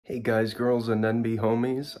Hey guys, girls, and NB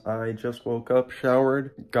homies. I just woke up,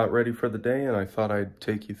 showered, got ready for the day, and I thought I'd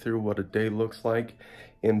take you through what a day looks like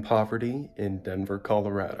in poverty in Denver,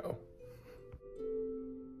 Colorado.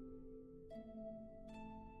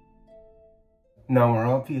 Now we're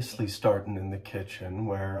obviously starting in the kitchen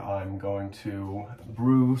where I'm going to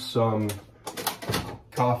brew some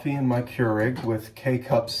coffee in my Keurig with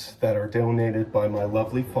K-cups that are donated by my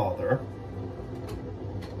lovely father.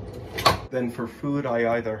 Then for food,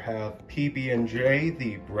 I either have PB&J,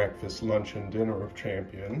 the breakfast, lunch, and dinner of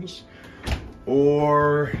champions,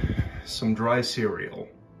 or some dry cereal,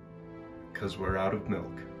 because we're out of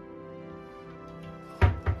milk.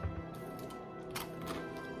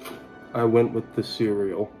 I went with the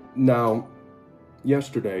cereal. Now,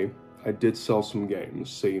 yesterday, I did sell some games.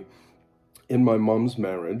 See, in my mom's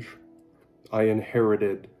marriage, I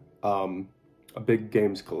inherited a big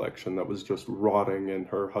games collection that was just rotting in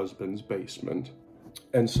her husband's basement.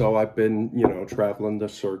 And so I've been, traveling the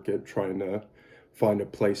circuit trying to find a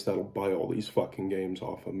place that'll buy all these fucking games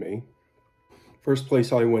off of me. First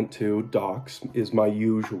place I went to, Doc's, is my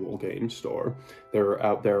usual game store. They're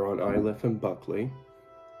out there on Iliff and Buckley.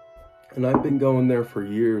 And I've been going there for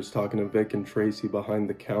years, talking to Vic and Tracy behind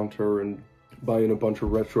the counter and buying a bunch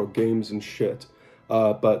of retro games and shit.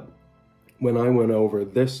 But when I went over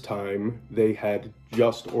this time, they had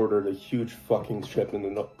just ordered a huge fucking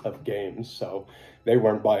shipment of games, so they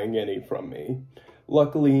weren't buying any from me.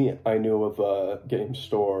 Luckily, I knew of a game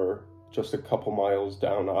store just a couple miles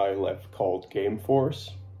down Iliff called Game Force.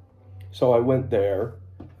 So I went there,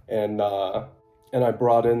 and I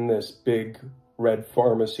brought in this big red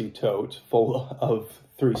pharmacy tote full of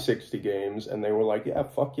 360 games, and they were like, yeah,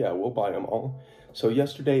 fuck yeah, we'll buy them all. So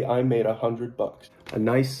yesterday, I made $100. A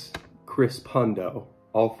nice crisp hundo,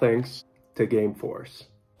 all thanks to Game Force.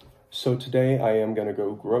 So today I am gonna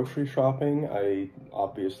go grocery shopping. I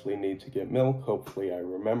obviously need to get milk. Hopefully I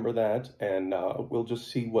remember that, and we'll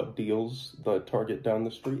just see what deals the Target down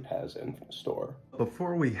the street has in store.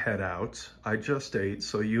 Before we head out, I just ate,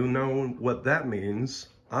 so you know what that means.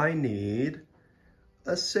 I need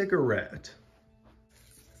a cigarette.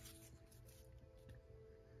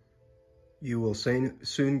 You will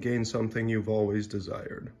soon gain something you've always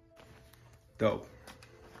desired. Dope.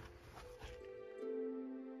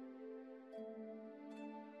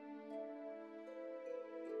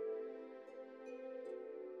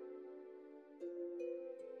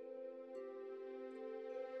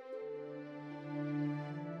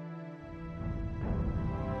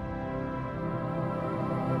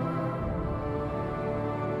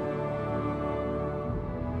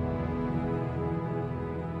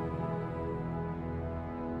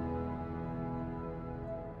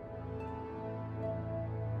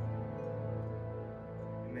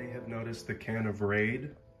 Notice the can of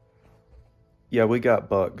Raid. Yeah, we got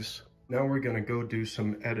bugs. Now we're gonna go do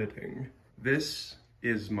some editing. This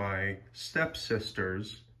is my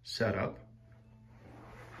stepsister's setup.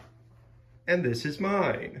 And this is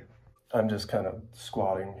mine. I'm just kind of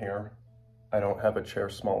squatting here. I don't have a chair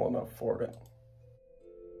small enough for it.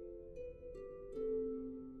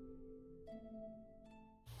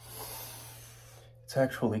 It's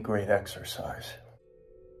actually great exercise.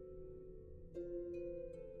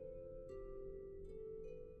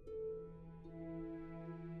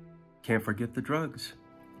 Can't forget the drugs.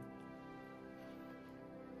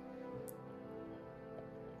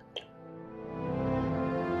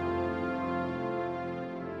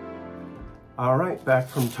 All right, back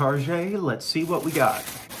from Target. Let's see what we got.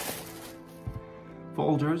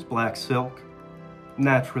 Folgers, black silk.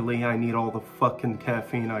 Naturally, I need all the fucking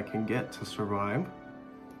caffeine I can get to survive.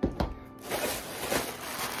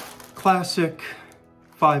 Classic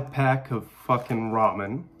 5-pack of fucking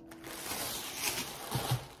ramen.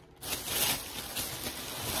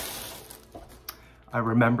 I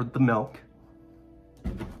remembered the milk.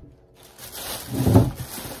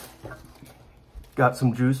 Got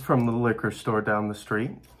some juice from the liquor store down the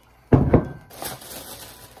street.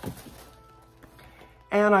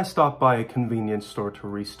 And I stopped by a convenience store to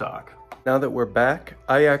restock. Now that we're back,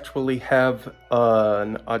 I actually have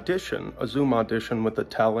an audition, a Zoom audition with a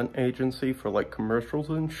talent agency for like commercials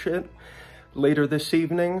and shit later this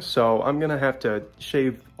evening, so I'm gonna have to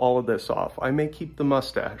shave all of this off. I may keep the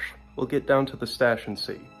mustache. We'll get down to the stash and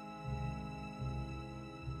see.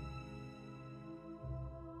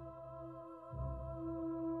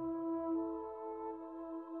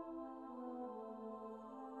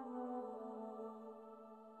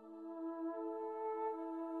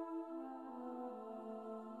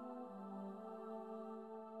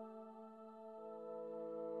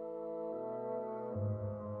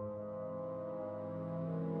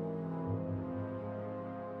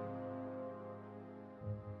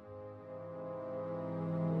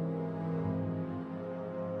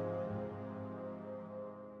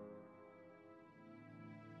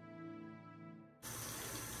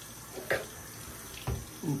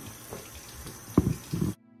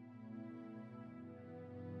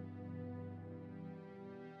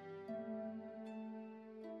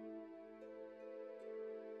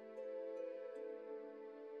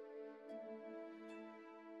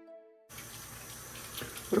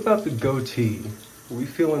 What about the goatee? Are we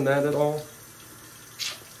feeling that at all?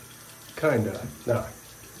 Kinda. Nah.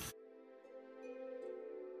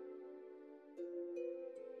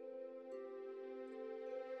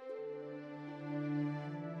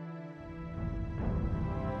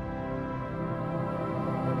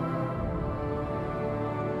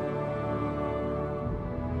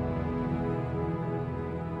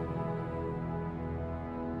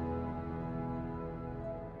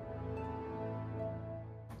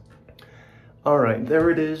 All right,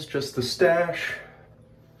 there it is, just the stash.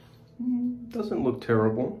 Doesn't look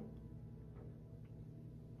terrible.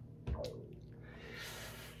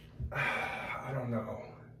 I don't know.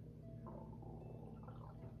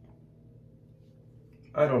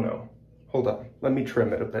 I don't know. Hold on, let me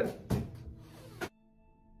trim it a bit.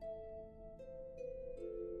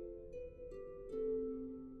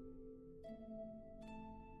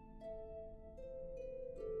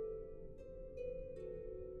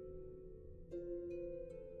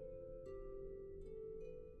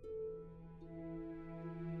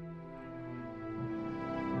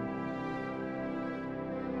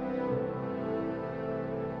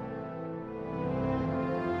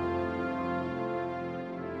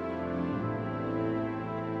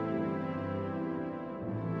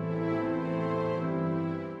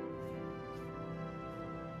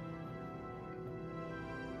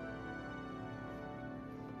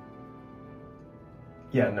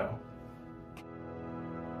 Yeah, no.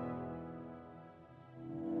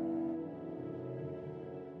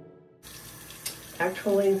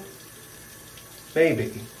 Actually,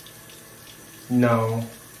 maybe. No.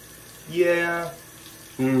 Yeah.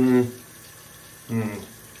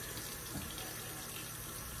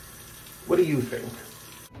 What do you think?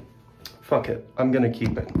 Fuck it, I'm gonna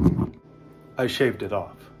keep it. I shaved it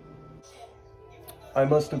off. I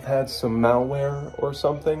must have had some malware or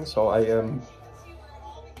something, so I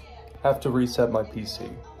have to reset my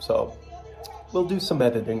PC. So we'll do some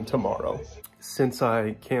editing tomorrow. Since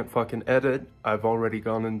I can't fucking edit, I've already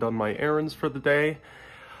gone and done my errands for the day.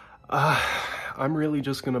 I'm really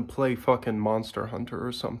just gonna play fucking Monster Hunter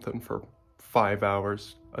or something for 5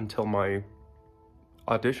 hours until my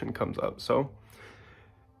audition comes out. So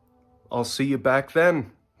I'll see you back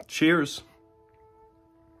then. Cheers.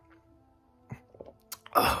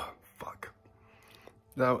 Oh, fuck.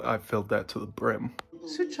 Now I filled that to the brim.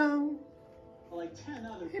 Sit down. Like 10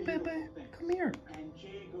 other hey, baby, come here. And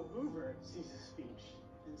J. Edgar Hoover sees a speech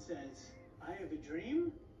and says, I have a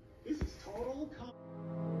dream? This is total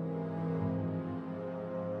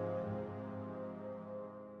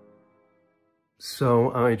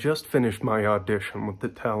So I just finished my audition with the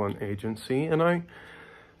talent agency and I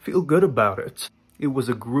feel good about it. It was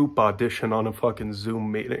a group audition on a fucking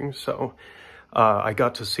Zoom meeting, so I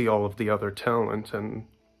got to see all of the other talent and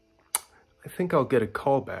I think I'll get a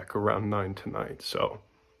call back around 9 tonight, so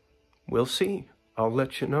we'll see. I'll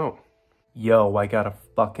let you know. Yo, I got a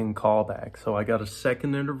fucking call back, so I got a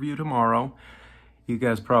second interview tomorrow. You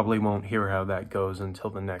guys probably won't hear how that goes until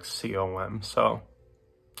the next COM, so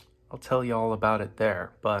I'll tell you all about it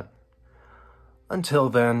there. But until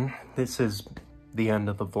then, this is the end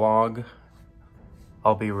of the vlog.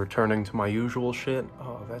 I'll be returning to my usual shit.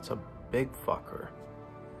 Oh, that's a big fucker.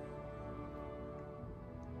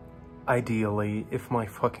 Ideally, if my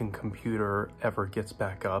fucking computer ever gets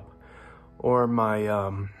back up, or my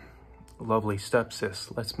lovely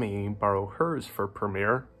stepsis lets me borrow hers for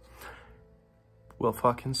Premiere, we'll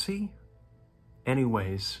fucking see.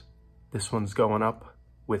 Anyways, this one's going up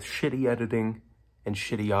with shitty editing and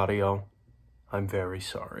shitty audio. I'm very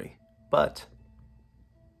sorry. But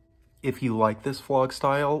if you like this vlog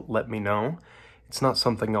style, let me know. It's not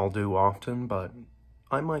something I'll do often, but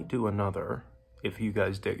I might do another if you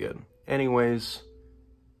guys dig it. Anyways,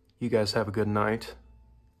 you guys have a good night.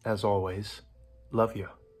 As always, love you.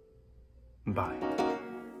 Bye.